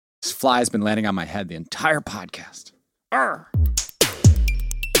This fly has been landing on my head the entire podcast. Arr!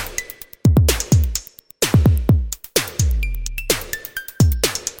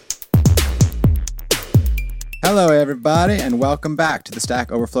 Hello, everybody, and welcome back to the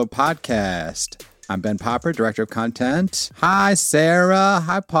Stack Overflow podcast. I'm Ben Popper, Director of Content. Hi, Sarah.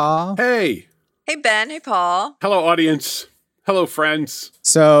 Hi, Paul. Hey. Hey, Ben. Hey, Paul. Hello, audience. Hello, friends.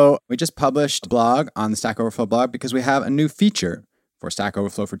 So we just published a blog on the Stack Overflow blog because we have a new feature for Stack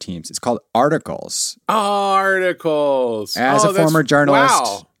Overflow for Teams. It's called Articles. Articles. As a former journalist,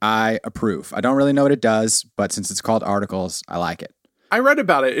 wow. I approve. I don't really know what it does, but since it's called Articles, I like it. I read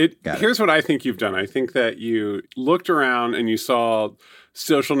about it. Got it. Here's what I think you've done. I think that you looked around and you saw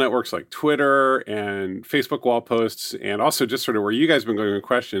social networks like Twitter and Facebook wall posts, and also just sort of where you guys have been going with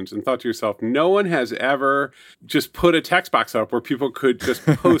questions, and thought to yourself, no one has ever just put a text box up where people could just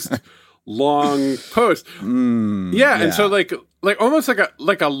post long posts. Yeah, and so like almost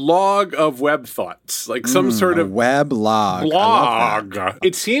like a log of web thoughts, like some sort of web log. blog.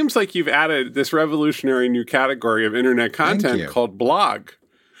 It seems like you've added this revolutionary new category of internet content called blog.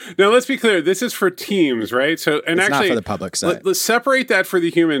 Now, let's be clear. This is for Teams, right? So, and It's actually, not for the public site. Let's separate that for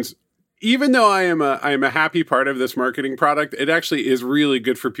the humans. Even though I am a happy part of this marketing product, it actually is really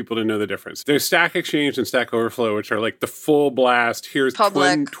good for people to know the difference. There's Stack Exchange and Stack Overflow, which are like the full blast. Here's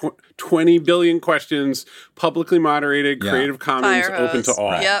 20 billion questions, publicly moderated, Creative Commons, open to all.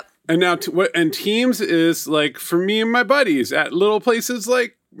 Right. Yep. And now, and Teams is like for me and my buddies at little places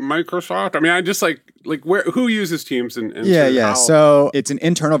like Microsoft. I mean, I just like who uses Teams and Yeah. So it's an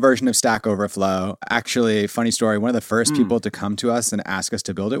internal version of Stack Overflow. Actually, funny story. One of the first people to come to us and ask us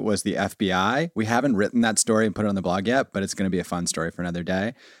to build it was the FBI. We haven't written that story and put it on the blog yet, but it's going to be a fun story for another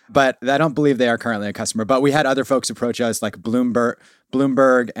day. But I don't believe they are currently a customer. But we had other folks approach us like Bloomberg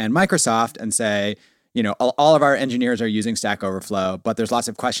and Microsoft and say, you know, all of our engineers are using Stack Overflow, but there's lots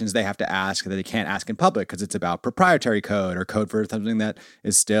of questions they have to ask that they can't ask in public because it's about proprietary code or code for something that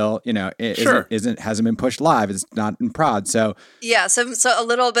is still, you know, hasn't been pushed live. It's not in prod. So yeah, so a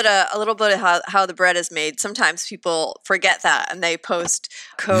little bit of how the bread is made. Sometimes people forget that and they post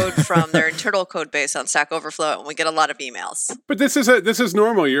code from their internal code base on Stack Overflow, and we get a lot of emails. But this is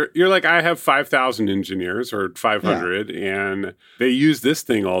normal. You're like, I have 5,000 engineers or 500, and they use this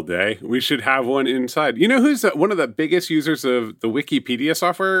thing all day. We should have one inside. You know who's one of the biggest users of the Wikipedia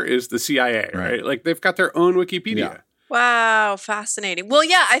software is the CIA, right? Like they've got their own Wikipedia. Yeah. Wow, fascinating. Well,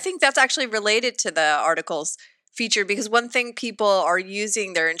 yeah, I think that's actually related to the articles feature, because one thing people are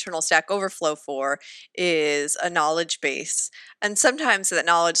using their internal Stack Overflow for is a knowledge base. And sometimes that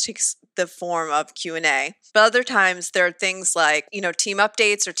knowledge takes the form of Q&A. But other times there are things like, you know, team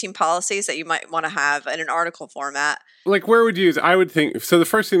updates or team policies that you might want to have in an article format. Like, where would you use? I would think, so the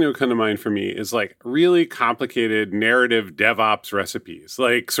first thing that would come to mind for me is like really complicated narrative DevOps recipes.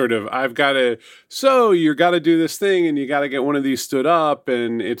 Like sort of, you got to do this thing and you got to get one of these stood up,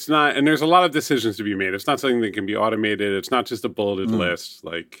 and it's not, and there's a lot of decisions to be made. It's not something that can be automated. It's not just a bulleted list.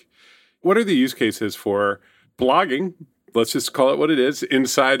 Like, what are the use cases for blogging? Let's just call it what it is,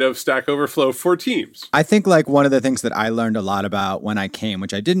 inside of Stack Overflow for Teams. I think like one of the things that I learned a lot about when I came,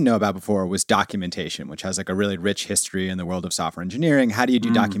 which I didn't know about before, was documentation, which has like a really rich history in the world of software engineering. How do you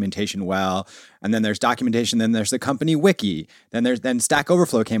do documentation well? And then there's documentation, then there's the company wiki. Then Stack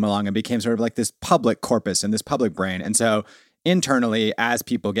Overflow came along and became sort of like this public corpus and this public brain. And so internally, as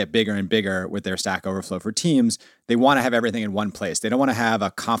people get bigger and bigger with their Stack Overflow for Teams, they want to have everything in one place. They don't want to have a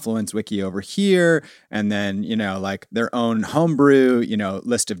Confluence wiki over here and then, you know, like their own homebrew, you know,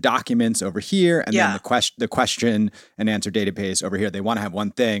 list of documents over here, and then the question and answer database over here. They want to have one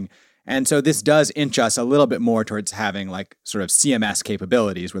thing. And so this does inch us a little bit more towards having like sort of CMS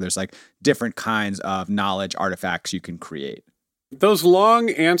capabilities where there's like different kinds of knowledge artifacts you can create. Those long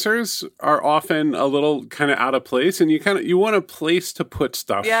answers are often a little kind of out of place, and you want a place to put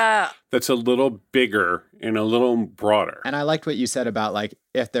stuff that's a little bigger and a little broader. And I liked what you said about like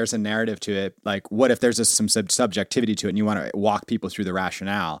if there's a narrative to it, like what if there's some subjectivity to it and you want to walk people through the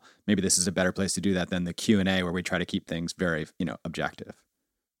rationale? Maybe this is a better place to do that than the Q&A where we try to keep things very, you know, objective.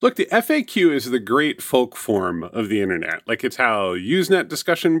 Look, the FAQ is the great folk form of the internet. Like it's how Usenet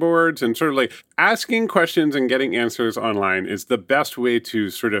discussion boards and sort of like asking questions and getting answers online is the best way to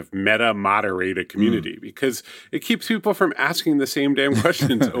sort of meta moderate a community because it keeps people from asking the same damn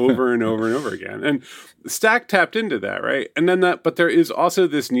questions over and over and over again. And Stack tapped into that, right? And then but there is also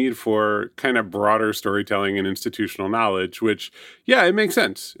this need for kind of broader storytelling and institutional knowledge, which, yeah, it makes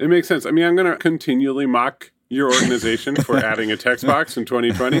sense. It makes sense. I mean, I'm going to continually mock your organization for adding a text box in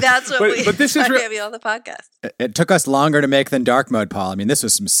 2020. That's what but this is on the podcast. It took us longer to make than dark mode, Paul. I mean, this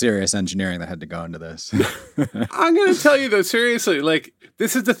was some serious engineering that had to go into this. I'm going to tell you though, seriously, like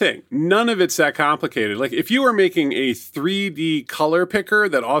this is the thing. None of it's that complicated. Like if you were making a 3D color picker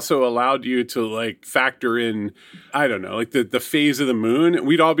that also allowed you to like factor in, I don't know, like the phase of the moon,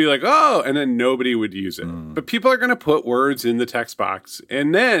 we'd all be like, oh, and then nobody would use it. But people are going to put words in the text box.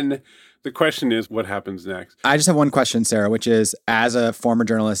 And then the question is, what happens next? I just have one question, Sarah, which is, as a former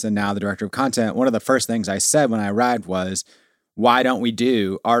journalist and now the director of content, one of the first things I said when I arrived was, why don't we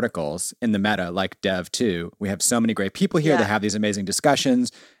do articles in the meta like Dev2? We have so many great people here that have these amazing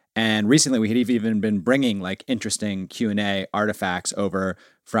discussions. And recently we had even been bringing like interesting Q&A artifacts over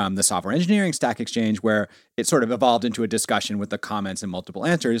from the Software Engineering Stack Exchange, where it sort of evolved into a discussion with the comments and multiple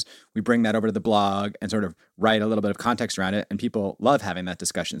answers. We bring that over to the blog and sort of write a little bit of context around it. And people love having that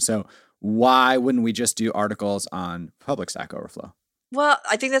discussion. So why wouldn't we just do articles on public Stack Overflow? Well,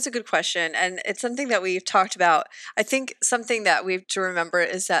 I think that's a good question. And it's something that we've talked about. I think something that we have to remember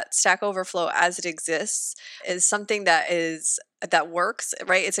is that Stack Overflow as it exists is something that works,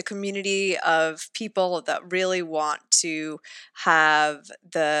 right? It's a community of people that really want to have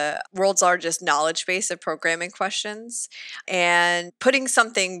the world's largest knowledge base of programming questions. And putting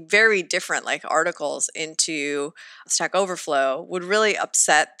something very different like articles into Stack Overflow would really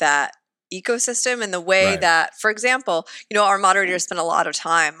upset that ecosystem in the way that, for example, our moderators spend a lot of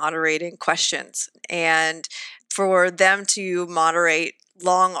time moderating questions, and for them to moderate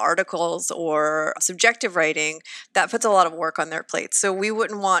long articles or subjective writing, that puts a lot of work on their plates. So we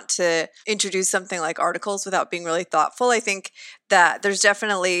wouldn't want to introduce something like articles without being really thoughtful. I think that there's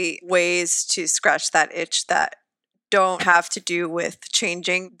definitely ways to scratch that itch that don't have to do with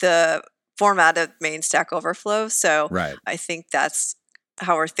changing the format of main Stack Overflow. So I think that's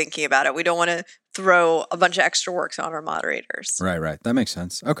how we're thinking about it. We don't want to throw a bunch of extra works on our moderators. Right. That makes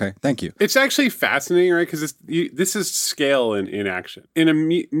sense. Okay, thank you. It's actually fascinating, right? Because this is scale in action. In a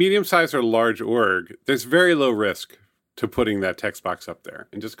medium-sized or large org, there's very low risk to putting that text box up there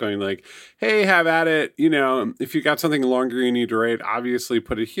and just going like, hey, have at it. If you got something longer you need to write, obviously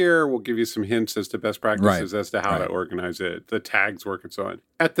put it here. We'll give you some hints as to best practices as to how to organize it, the tags work and so on.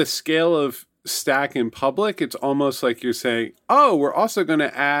 At the scale of Stack in public, it's almost like you're saying, oh, we're also going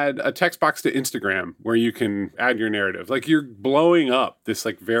to add a text box to Instagram where you can add your narrative. Like you're blowing up this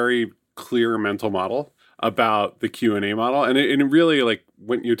like very clear mental model about the Q&A model. And it really, like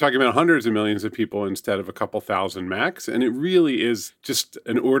when you're talking about hundreds of millions of people instead of a couple thousand max, and it really is just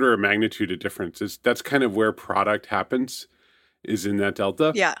an order of magnitude of difference. That's kind of where product happens, is in that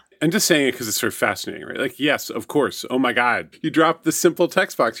delta. Yeah. And just saying it because it's sort of fascinating, right? Like, yes, of course. Oh my God. You drop the simple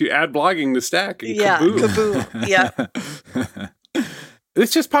text box, you add blogging to Stack, and kaboom. Yeah.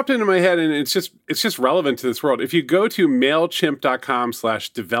 This just popped into my head, and it's just relevant to this world. If you go to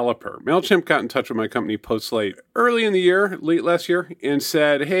MailChimp.com/developer, MailChimp got in touch with my company Postlight early in the year, late last year, and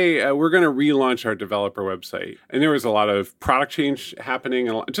said, hey, we're going to relaunch our developer website. And there was a lot of product change happening.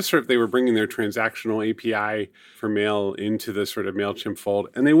 And just sort of they were bringing their transactional API for mail into the sort of MailChimp fold.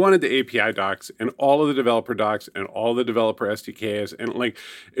 And they wanted the API docs and all of the developer docs and all the developer SDKs. And like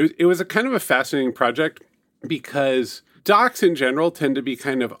it was a kind of a fascinating project because docs in general tend to be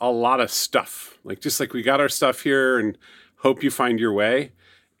kind of a lot of stuff, like just like we got our stuff here and hope you find your way.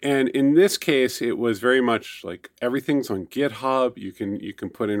 And in this case, it was very much like everything's on GitHub. You can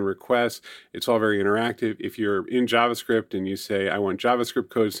put in requests. It's all very interactive. If you're in JavaScript and you say, I want JavaScript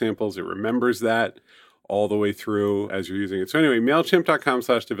code samples, it remembers that all the way through as you're using it. So anyway,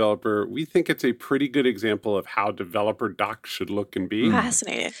 MailChimp.com/developer, we think it's a pretty good example of how developer docs should look and be.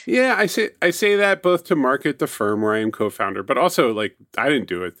 Fascinating. Yeah, I say that both to market the firm where I am co-founder, but also like I didn't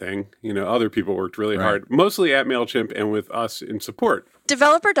do a thing. Other people worked really hard, mostly at MailChimp and with us in support.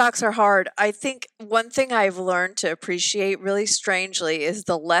 Developer docs are hard. I think one thing I've learned to appreciate really strangely is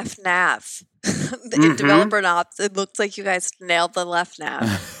the left nav. In developer docs, it looks like you guys nailed the left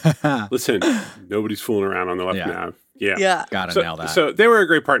nav. Listen, nobody's fooling around on the left nav. Yeah. Gotta nail that. So they were a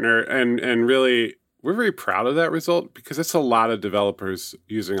great partner, and really, we're very proud of that result because it's a lot of developers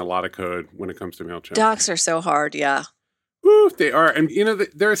using a lot of code when it comes to MailChimp. Docs are so hard, yeah. Woo, they are. And,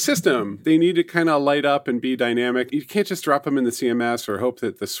 they're a system. They need to kind of light up and be dynamic. You can't just drop them in the CMS or hope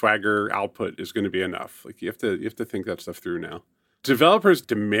that the Swagger output is going to be enough. Like you have to think that stuff through now. Developers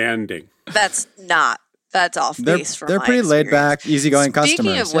demanding. That's off base from They're my pretty laid back, easygoing customers.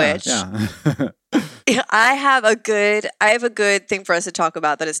 Speaking of which, I have a good thing for us to talk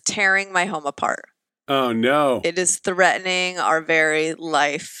about that is tearing my home apart. Oh no. It is threatening our very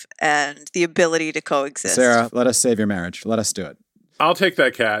life and the ability to coexist. Sarah, let us save your marriage. Let us do it. I'll take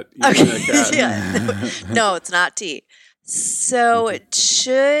that cat. You take that cat. Yeah. No, it's not T. So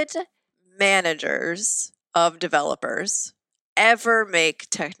should managers of developers ever make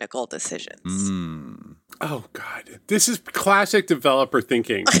technical decisions? Oh, God. This is classic developer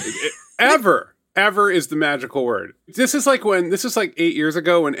thinking. Ever is the magical word. This is like 8 years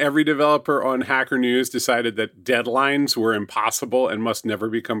ago when every developer on Hacker News decided that deadlines were impossible and must never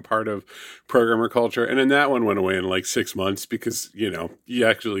become part of programmer culture. And then that one went away in like 6 months because, no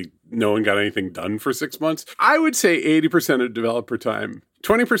one got anything done for 6 months. I would say 80% of developer time,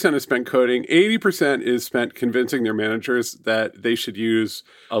 20% is spent coding, 80% is spent convincing their managers that they should use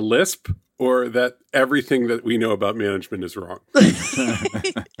a Lisp or that everything that we know about management is wrong.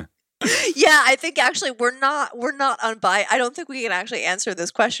 Yeah, I think actually we're not unbiased. I don't think we can actually answer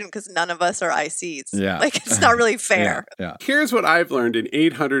this question because none of us are ICs. Yeah. Like it's not really fair. Yeah. Here's what I've learned in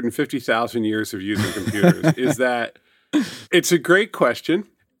 850,000 years of using computers is that it's a great question.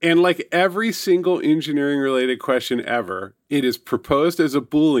 And like every single engineering related question ever, it is proposed as a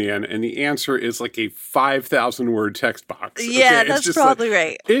Boolean and the answer is like a 5,000 word text box. Yeah, that's probably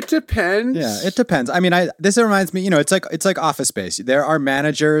right. It depends. Yeah, it depends. I mean, this reminds me, it's like Office Space. There are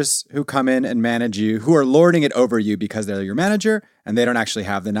managers who come in and manage you, who are lording it over you because they're your manager and they don't actually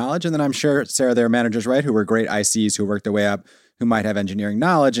have the knowledge. And then I'm sure, Sarah, there are managers, right, who were great ICs who worked their way up, who might have engineering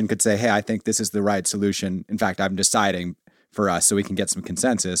knowledge and could say, hey, I think this is the right solution. In fact, I'm deciding for us so we can get some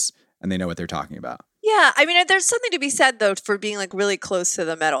consensus and they know what they're talking about. Yeah, I mean, there's something to be said, though, for being like really close to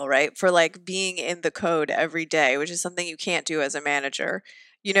the metal, right? For like being in the code every day, which is something you can't do as a manager.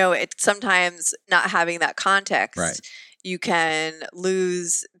 It's sometimes not having that context. Right. You can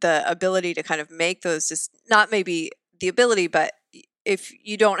lose the ability to kind of make those, just not maybe the ability, but if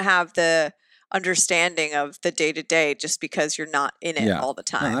you don't have the understanding of the day-to-day just because you're not in it all the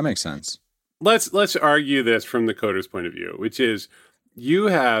time. No, that makes sense. Let's argue this from the coder's point of view, which is you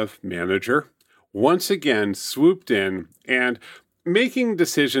have manager once again swooped in and making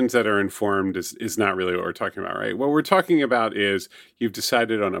decisions that are informed is not really what we're talking about, right? What we're talking about is you've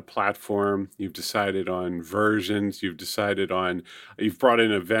decided on a platform, you've decided on versions, you've brought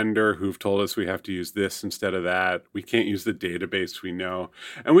in a vendor who've told us we have to use this instead of that. We can't use the database we know.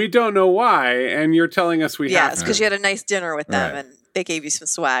 And we don't know why, and you're telling us we have to. Yes, because you had a nice dinner with them and they gave you some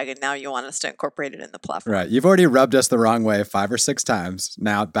swag and now you want us to incorporate it in the platform. Right. You've already rubbed us the wrong way 5 or 6 times.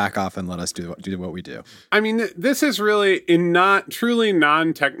 Now back off and let us do what we do. I mean, this is really, in not truly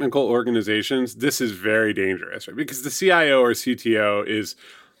non-technical organizations, this is very dangerous, right? Because the CIO or CTO is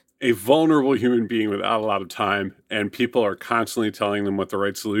a vulnerable human being without a lot of time, and people are constantly telling them what the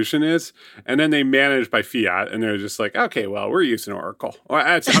right solution is, and then they manage by fiat, and they're just like, okay, well, we're using Oracle.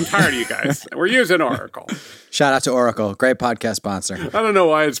 I'm tired of you guys. We're using Oracle. Shout out to Oracle. Great podcast sponsor. I don't know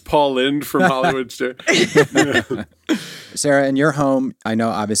why it's Paul Lind from Hollywood. Sarah, in your home, I know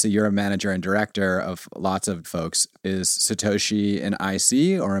obviously you're a manager and director of lots of folks. Is Satoshi an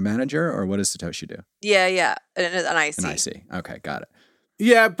IC or a manager, or what does Satoshi do? Yeah. An IC. An IC. Okay, got it.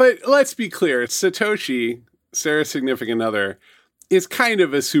 Yeah, but let's be clear. Satoshi, Sarah's significant other, is kind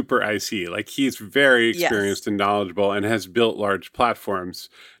of a super IC. Like he's very experienced and knowledgeable and has built large platforms.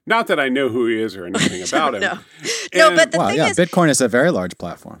 Not that I know who he is or anything about him. No, but the thing is, Bitcoin is a very large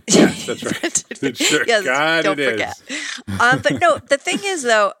platform. Yes, that's right. Sure. Yes, God, don't forget. But no, the thing is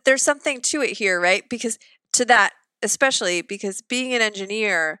though, there's something to it here, right? Because to that, especially because being an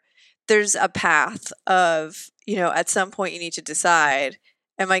engineer, there's a path of, at some point you need to decide,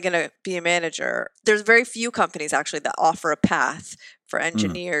 am I going to be a manager? There's very few companies actually that offer a path for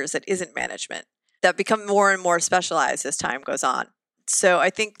engineers that isn't management, that become more and more specialized as time goes on. So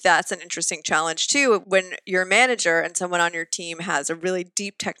I think that's an interesting challenge too. When you're a manager and someone on your team has a really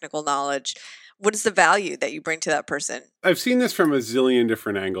deep technical knowledge, what is the value that you bring to that person? I've seen this from a zillion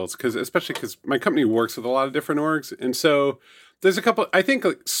different angles, especially because my company works with a lot of different orgs. And so there's a couple, I think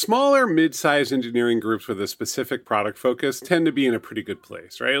smaller, mid-sized engineering groups with a specific product focus tend to be in a pretty good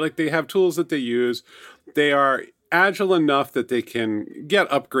place, right? Like they have tools that they use. They are agile enough that they can get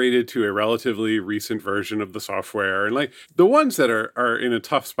upgraded to a relatively recent version of the software. And like the ones that are in a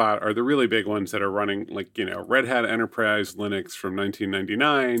tough spot are the really big ones that are running Red Hat Enterprise Linux from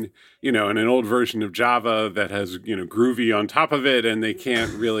 1999, and an old version of Java that has, Groovy on top of it, and they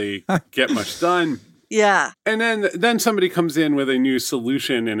can't really get much done. Yeah. And then somebody comes in with a new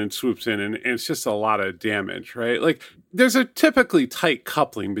solution and it swoops in and it's just a lot of damage, right? Like there's a typically tight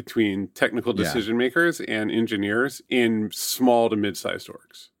coupling between technical decision makers and engineers in small to mid-sized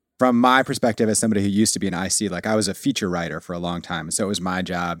orgs. From my perspective as somebody who used to be an IC, like I was a feature writer for a long time. And so it was my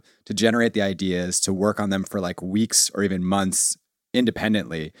job to generate the ideas, to work on them for like weeks or even months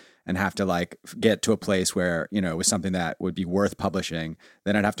independently and have to like get to a place where, you know, it was something that would be worth publishing,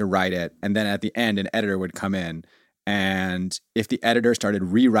 then I'd have to write it. And then at the end, an editor would come in. And if the editor started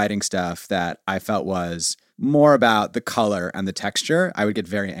rewriting stuff that I felt was more about the color and the texture, I would get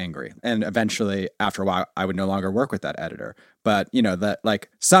very angry. And eventually, after a while, I would no longer work with that editor. But, you know, that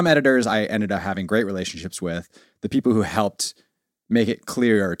like some editors I ended up having great relationships with, the people who helped make it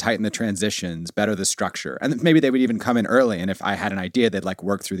clearer, tighten the transitions, better the structure. And maybe they would even come in early. And if I had an idea, they'd like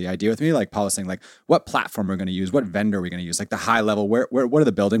work through the idea with me, like Paul was saying, like what platform we're going to use, what vendor we're going to use, like the high level, what are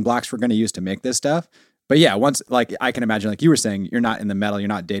the building blocks we're going to use to make this stuff. But yeah, once, like I can imagine, like you were saying, you're not in the metal, you're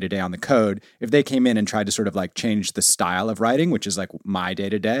not day to day on the code. If they came in and tried to sort of like change the style of writing, which is like my day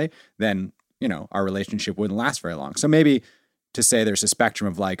to day, then, you know, our relationship wouldn't last very long. So maybe to say there's a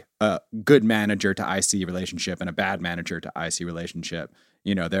spectrum of like a good manager to IC relationship and a bad manager to IC relationship.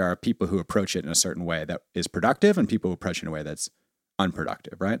 You know, there are people who approach it in a certain way that is productive and people who approach it in a way that's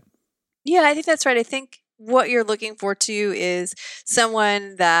unproductive, right? Yeah, I think that's right. I think what you're looking for too is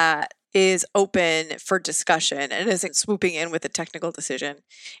someone that is open for discussion and isn't swooping in with a technical decision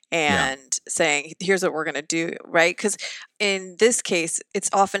and saying, here's what we're going to do, right? Because in this case, it's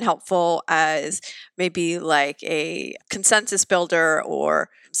often helpful as maybe like a consensus builder or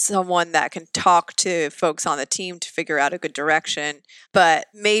someone that can talk to folks on the team to figure out a good direction, but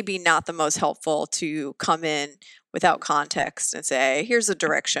maybe not the most helpful to come in without context and say, here's the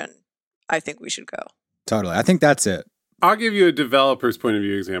direction I think we should go. Totally. I think that's it. I'll give you a developer's point of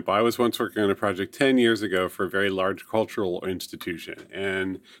view example. I was once working on a project 10 years ago for a very large cultural institution.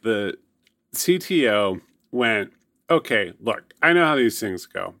 And the CTO went, okay, look, I know how these things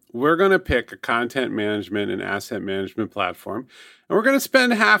go. We're going to pick a content management and asset management platform, and we're going to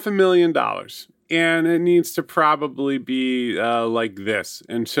spend $500,000. And it needs to probably be like this.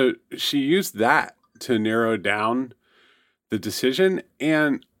 And so she used that to narrow down the decision.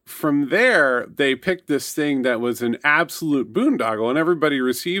 And from there, they picked this thing that was an absolute boondoggle, and everybody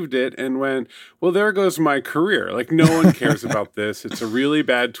received it and went, well, there goes my career. Like, no one cares about this. It's a really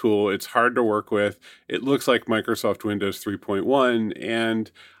bad tool. It's hard to work with. It looks like Microsoft Windows 3.1, and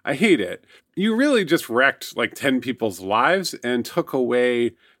I hate it. You really just wrecked like 10 people's lives and took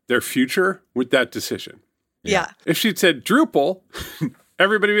away their future with that decision. Yeah. If she'd said Drupal,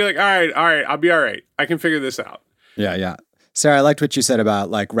 everybody would be like, all right, I'll be all right. I can figure this out. Yeah. Sarah, I liked what you said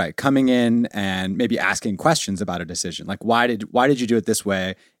about like, right, coming in and maybe asking questions about a decision. Like, why did you do it this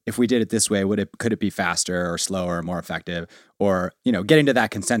way? If we did it this way, could it be faster or slower or more effective? Or, you know, getting to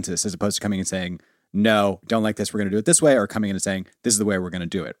that consensus as opposed to coming and saying, no, don't like this, we're going to do it this way, or coming in and saying, this is the way we're going to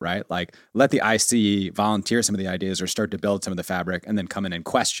do it, right? Like, let the IC volunteer some of the ideas or start to build some of the fabric and then come in and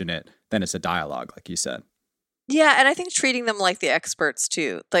question it. Then it's a dialogue, like you said. Yeah, and I think treating them like the experts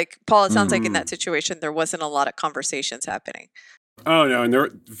too. Like, Paul, it sounds like in that situation, there wasn't a lot of conversations happening. Oh, no, and there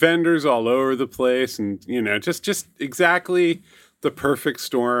were vendors all over the place and, you know, just exactly the perfect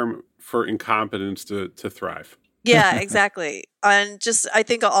storm for incompetence to thrive. Yeah, exactly. And just, I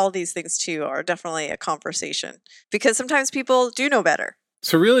think all these things too are definitely a conversation because sometimes people do know better.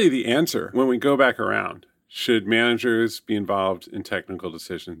 So really the answer, when we go back around, should managers be involved in technical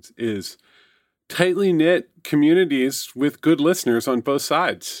decisions, is tightly knit communities with good listeners on both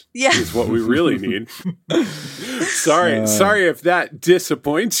sides. Yeah. Is what we really need. Sorry if that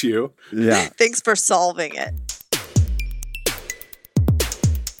disappoints you. Yeah. Thanks for solving it.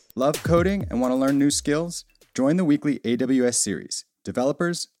 Love coding and want to learn new skills? Join the weekly AWS series,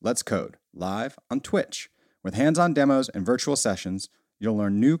 Developers Let's Code, live on Twitch. With hands-on demos and virtual sessions, you'll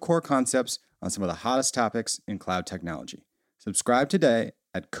learn new core concepts on some of the hottest topics in cloud technology. Subscribe today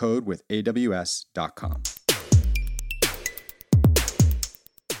at codewithaws.com.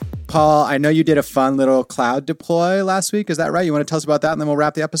 Paul, I know you did a fun little cloud deploy last week. Is that right? You want to tell us about that and then we'll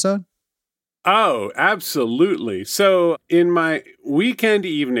wrap the episode? Oh, absolutely. So in my weekend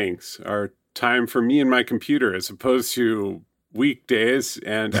evenings are time for me and my computer as opposed to weekdays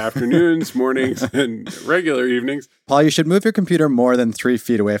and afternoons, mornings, and regular evenings. Paul, you should move your computer more than 3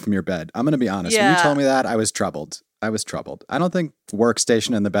 feet away from your bed. I'm going to be honest. Yeah. When you told me that, I was troubled. I don't think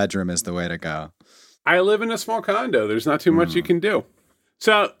workstation in the bedroom is the way to go. I live in a small condo. There's not too much you can do.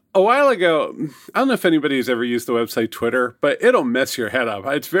 So a while ago, I don't know if anybody's ever used the website Twitter, but it'll mess your head up.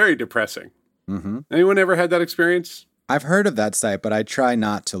 It's very depressing. Mm-hmm. Anyone ever had that experience? I've heard of that site, but I try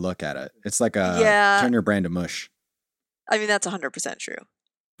not to look at it. It's like turn your brain to mush. I mean, that's 100% true.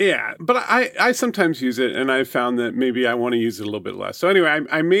 Yeah, but I sometimes use it, and I found that maybe I want to use it a little bit less. So anyway,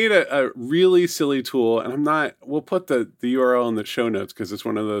 I made a really silly tool, and we'll put the URL in the show notes because it's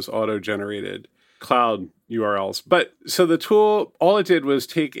one of those auto-generated cloud URLs. But so the tool, all it did was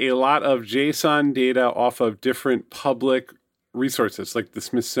take a lot of JSON data off of different public resources. Like the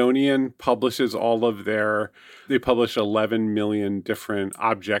Smithsonian publishes they publish 11 million different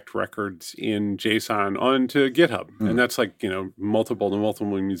object records in JSON onto GitHub. And that's like, multiple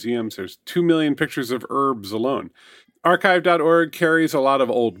museums. There's 2 million pictures of herbs alone. Archive.org carries a lot of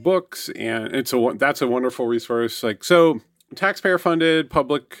old books, and that's a wonderful resource. Taxpayer funded,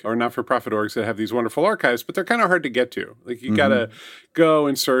 public or not-for-profit orgs that have these wonderful archives, but they're kind of hard to get to. Like you gotta go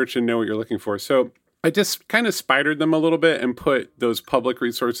and search and know what you're looking for. So I just kind of spidered them a little bit and put those public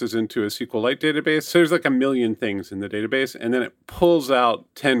resources into a SQLite database. So there's like 1 million things in the database, and then it pulls out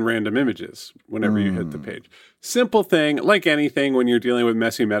 10 random images whenever you hit the page. Simple thing, like anything when you're dealing with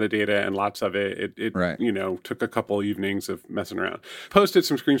messy metadata and lots of it. It took a couple evenings of messing around. Posted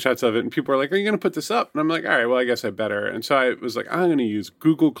some screenshots of it, and people were like, "Are you going to put this up?" And I'm like, "All right, well, I guess I better." And so I was like, "I'm going to use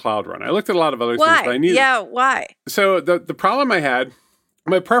Google Cloud Run." I looked at a lot of other things, but I needed. Yeah, why? So the problem I had.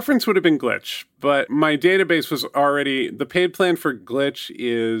 My preference would have been Glitch, but my database was already, the paid plan for Glitch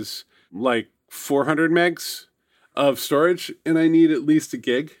is like 400 megs of storage, and I need at least a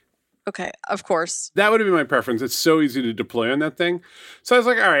gig. Okay, of course. That would have been my preference. It's so easy to deploy on that thing. So I was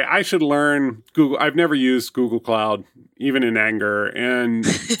like, all right, I should learn Google. I've never used Google Cloud, even in anger. And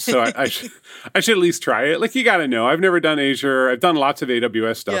so I should at least try it. Like, you got to know. I've never done Azure. I've done lots of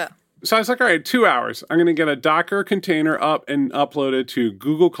AWS stuff. Yeah. So I was like, all right, 2 hours. I'm going to get a Docker container up and uploaded to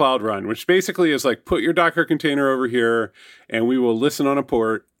Google Cloud Run, which basically is like, put your Docker container over here and we will listen on a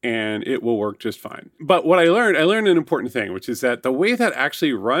port and it will work just fine. But what I learned an important thing, which is that the way that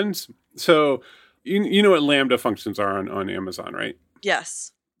actually runs, so you know what Lambda functions are on Amazon, right?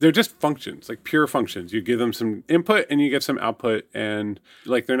 Yes. They're just functions, like pure functions. You give them some input and you get some output, and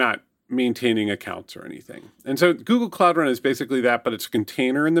like they're not maintaining accounts or anything. And so Google Cloud Run is basically that, but it's a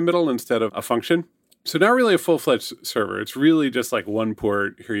container in the middle instead of a function. So not really a full-fledged server. It's really just like one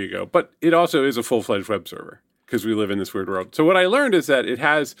port, here you go. But it also is a full-fledged web server because we live in this weird world. So what I learned is that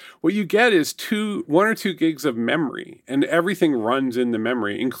what you get is 1 or 2 gigs of memory, and everything runs in the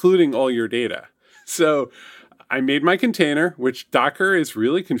memory, including all your data. So I made my container, which Docker is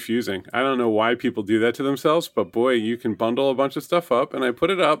really confusing. I don't know why people do that to themselves, but boy, you can bundle a bunch of stuff up, and I put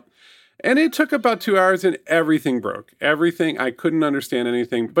it up. And it took about 2 hours and everything broke. Everything, I couldn't understand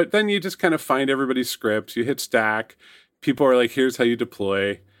anything. But then you just kind of find everybody's scripts. You hit stack. People are like, here's how you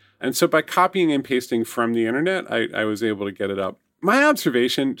deploy. And so by copying and pasting from the internet, I was able to get it up. My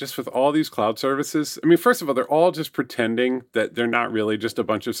observation, just with all these cloud services, I mean, first of all, they're all just pretending that they're not really just a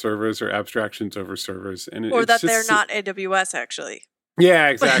bunch of servers or abstractions over servers. Or that they're not AWS, actually. Yeah,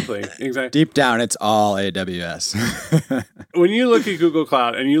 exactly. Deep down, it's all AWS. When you look at Google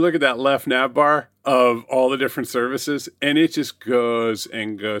Cloud and you look at that left nav bar of all the different services, and it just goes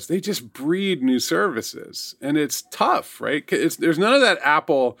and goes. They just breed new services, and it's tough, right? There's none of that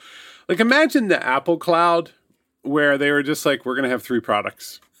Apple. Like, imagine the Apple Cloud where they were just like, we're going to have 3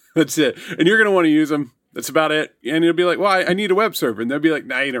 products. That's it. And you're going to want to use them. That's about it. And you'll be like, well, I need a web server. And they'll be like,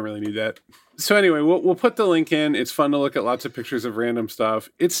 nah, you don't really need that. So anyway, we'll put the link in. It's fun to look at lots of pictures of random stuff.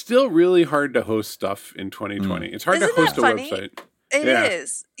 It's still really hard to host stuff in 2020. It's hard to host a website. It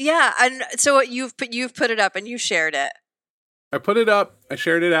is. Yeah. And so you've put it up and you shared it. I put it up. I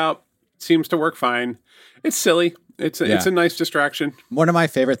shared it out. It seems to work fine. It's silly. It's a nice distraction. One of my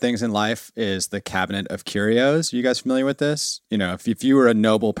favorite things in life is the Cabinet of Curios. You guys familiar with this? You know, if you were a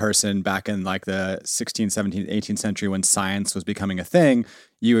noble person back in like the 16th, 17th, 18th century when science was becoming a thing,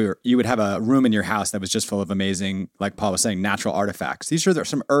 you would have a room in your house that was just full of amazing, like Paul was saying, natural artifacts. These are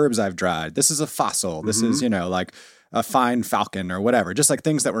some herbs I've dried. This is a fossil. This is, like a fine falcon or whatever. Just like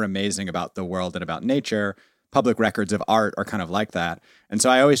things that were amazing about the world and about nature. Public records of art are kind of like that. And so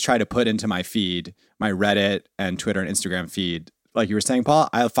I always try to put into my feed, my Reddit and Twitter and Instagram feed, like you were saying, Paul,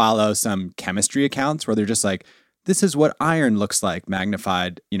 I follow some chemistry accounts where they're just like, this is what iron looks like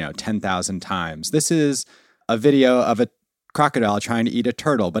magnified, 10,000 times. This is a video of a crocodile trying to eat a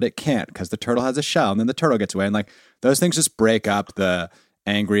turtle, but it can't because the turtle has a shell and then the turtle gets away. And like those things just break up the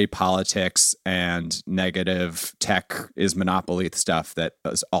angry politics and negative tech is monopoly stuff that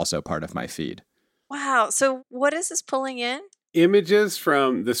is also part of my feed. Wow. So what is this pulling in? Images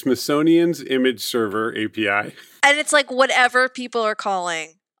from the Smithsonian's image server API. And it's like whatever people are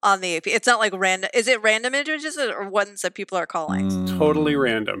calling on the API. It's not like random. Is it random images or ones that people are calling? Totally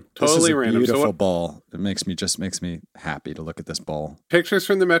random. This is a random. Beautiful bowl. It makes me happy to look at this bowl. Pictures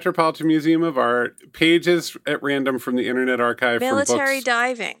from the Metropolitan Museum of Art. Pages at random from the Internet Archive. Military from books.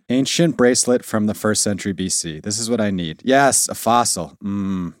 diving. Ancient bracelet from the 1st century BC. This is what I need. Yes, a fossil.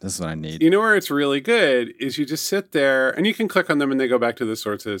 This is what I need. You know where it's really good is you just sit there and you can click on them and they go back to the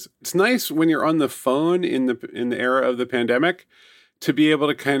sources. It's nice when you're on the phone in the era of the pandemic to be able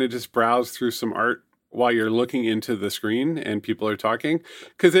to kind of just browse through some art while you're looking into the screen and people are talking,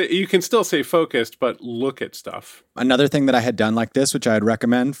 because you can still stay focused, but look at stuff. Another thing that I had done like this, which I would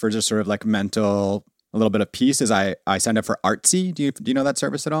recommend for just sort of like mental, a little bit of peace, is I signed up for Artsy. Do you know that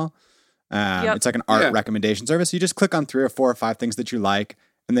service at all? Yep. It's like an art recommendation service. You just click on 3 or 4 or 5 things that you like,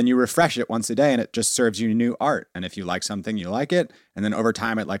 and then you refresh it once a day, and it just serves you new art. And if you like something, you like it. And then over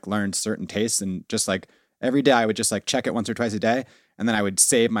time, it like learns certain tastes. And just like every day, I would just like check it once or twice a day. And then I would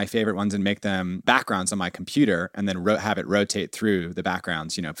save my favorite ones and make them backgrounds on my computer, and then have it rotate through the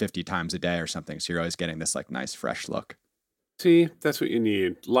backgrounds, 50 times a day or something. So you're always getting this like nice, fresh look. See, that's what you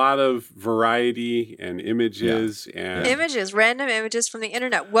need. A lot of variety and images and random images from the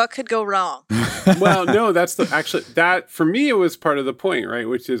internet. What could go wrong? Well, no, that for me, it was part of the point, right?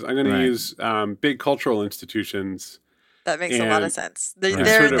 Which is I'm going to use big cultural institutions. That makes a lot of sense.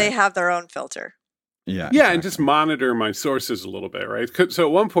 They have their own filter. Yeah, exactly. And just monitor my sources a little bit, right? So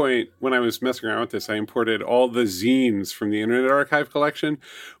at one point, when I was messing around with this, I imported all the zines from the Internet Archive collection,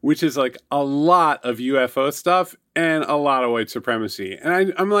 which is like a lot of UFO stuff and a lot of white supremacy.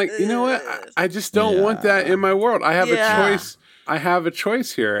 And I'm like, you know what? I just don't want that in my world. I have a choice. I have a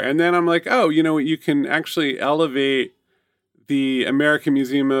choice here. And then I'm like, oh, you know what? You can actually elevate the American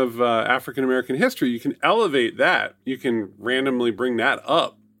Museum of African American History. You can elevate that. You can randomly bring that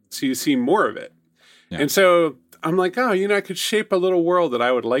up so you see more of it. Yeah. And so I'm like, oh, I could shape a little world that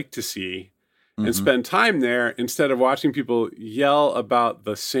I would like to see and spend time there instead of watching people yell about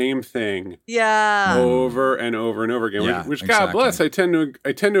the same thing over and over and over again, which God bless, I tend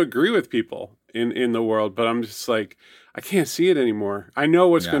to agree with people in the world, but I'm just like, I can't see it anymore. I know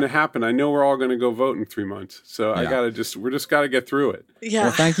what's going to happen. I know we're all going to go vote in 3 months. So we're just got to get through it. Yeah.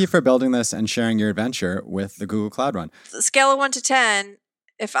 Well, thank you for building this and sharing your adventure with the Google Cloud Run. Scale of 1 to 10.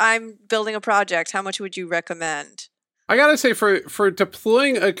 If I'm building a project, how much would you recommend? I got to say, for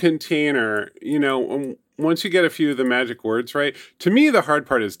deploying a container, once you get a few of the magic words right, to me, the hard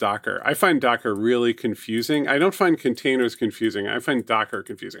part is Docker. I find Docker really confusing. I don't find containers confusing. I find Docker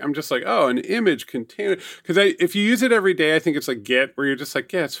confusing. I'm just like, oh, an image container. Because if you use it every day, I think it's like Git, where you're just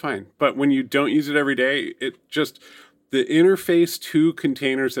like, yeah, it's fine. But when you don't use it every day, the interface to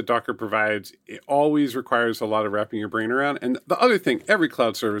containers that Docker provides, it always requires a lot of wrapping your brain around. And the other thing, every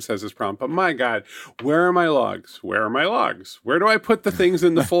cloud service has this problem. But my God, where are my logs? Where are my logs? Where do I put the things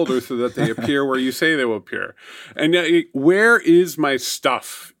in the folder so that they appear where you say they will appear? And where is my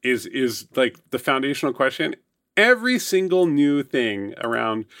stuff is like the foundational question. Every single new thing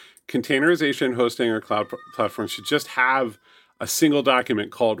around containerization, hosting, or cloud platforms should just have a single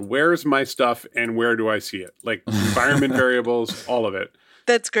document called "Where's my stuff and where do I see it?" Like environment variables, all of it.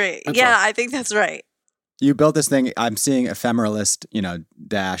 That's great. I think that's right. You built this thing. I'm seeing ephemeralist,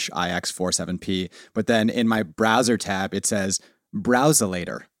 dash IX47P, but then in my browser tab it says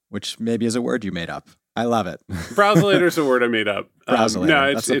browselator, which maybe is a word you made up. I love it. Browselator is a word I made up. Browselator. No,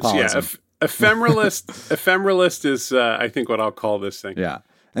 it's ephemeralist. Ephemeralist is I think what I'll call this thing. Yeah,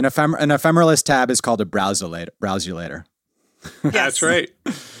 an ephemeralist tab is called a browsulator. Yes. That's right.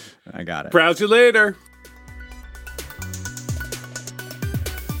 I got it. Browse you later.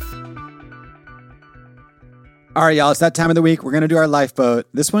 All right, y'all. It's that time of the week. We're going to do our lifeboat.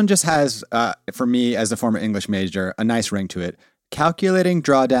 This one just has, for me as a former English major, a nice ring to it. Calculating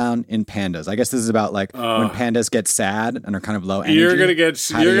drawdown in pandas. I guess this is about like when pandas get sad and are kind of low energy. You're going to be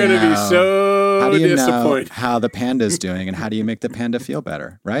so disappointed. How the panda's doing and how do you make the panda feel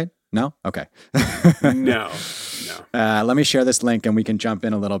better, right? No? Okay. No. Let me share this link and we can jump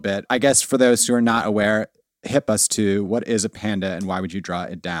in a little bit. I guess for those who are not aware, hip us to what is a panda and why would you draw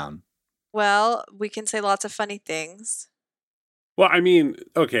it down? Well, we can say lots of funny things. Well, I mean,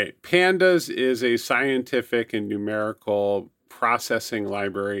 okay, Pandas is a scientific and numerical processing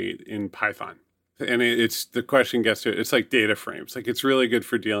library in Python. And it's the question gets to it. It's like data frames. Like it's really good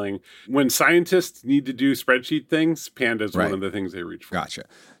for dealing when scientists need to do spreadsheet things. Pandas is one of the things they reach for. Gotcha.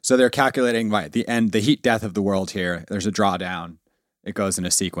 So they're calculating the heat death of the world here. There's a drawdown. It goes in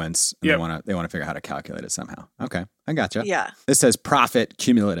a sequence. And they want to figure out how to calculate it somehow. Okay, I gotcha. Yeah. This says profit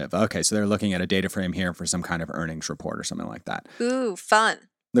cumulative. Okay, so they're looking at a data frame here for some kind of earnings report or something like that. Ooh, fun.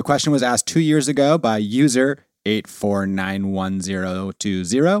 The question was asked 2 years ago by user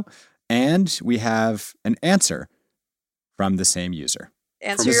 8491020. And we have an answer from the same user.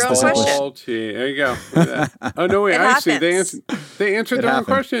 Answer your own question. There you go. Oh, no, wait. Actually, they answered their own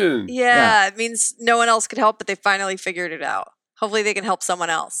question. Yeah, it means no one else could help, but they finally figured it out. Hopefully they can help someone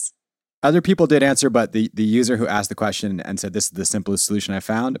else. Other people did answer, but the user who asked the question and said, this is the simplest solution I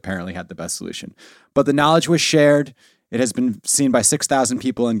found, apparently had the best solution. But the knowledge was shared. It has been seen by 6,000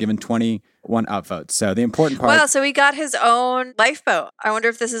 people and given 21 upvotes. So the important part... Wow, so he got his own lifeboat. I wonder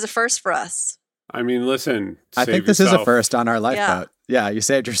if this is a first for us. I mean, listen, I think this is a first on our lifeboat. Yeah, you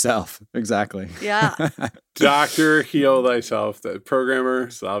saved yourself. Exactly. Yeah. Doctor, heal thyself. The programmer,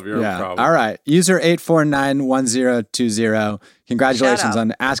 solve your own problem. All right. User 8491020. Congratulations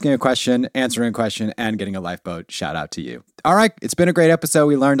on asking a question, answering a question, and getting a lifeboat. Shout out to you. All right. It's been a great episode.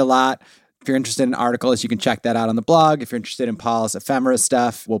 We learned a lot. If you're interested in articles, you can check that out on the blog. If you're interested in Paul's ephemera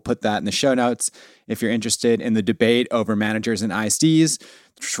stuff, we'll put that in the show notes. If you're interested in the debate over managers and ISDs,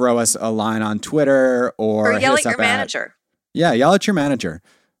 throw us a line on Twitter or yell at your manager. Yell at your manager.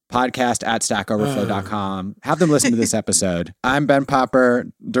 Podcast at stackoverflow.com. Have them listen to this episode. I'm Ben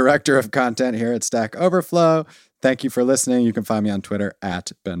Popper, Director of Content here at Stack Overflow. Thank you for listening. You can find me on Twitter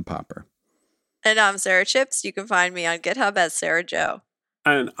at Ben Popper. And I'm Sarah Chips. You can find me on GitHub as Sarah Joe.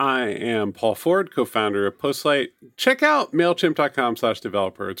 And I am Paul Ford, co-founder of Postlight. Check out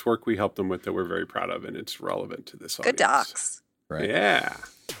MailChimp.com/developer. It's work we helped them with that we're very proud of, and it's relevant to this audience. Good docs. Right. Yeah.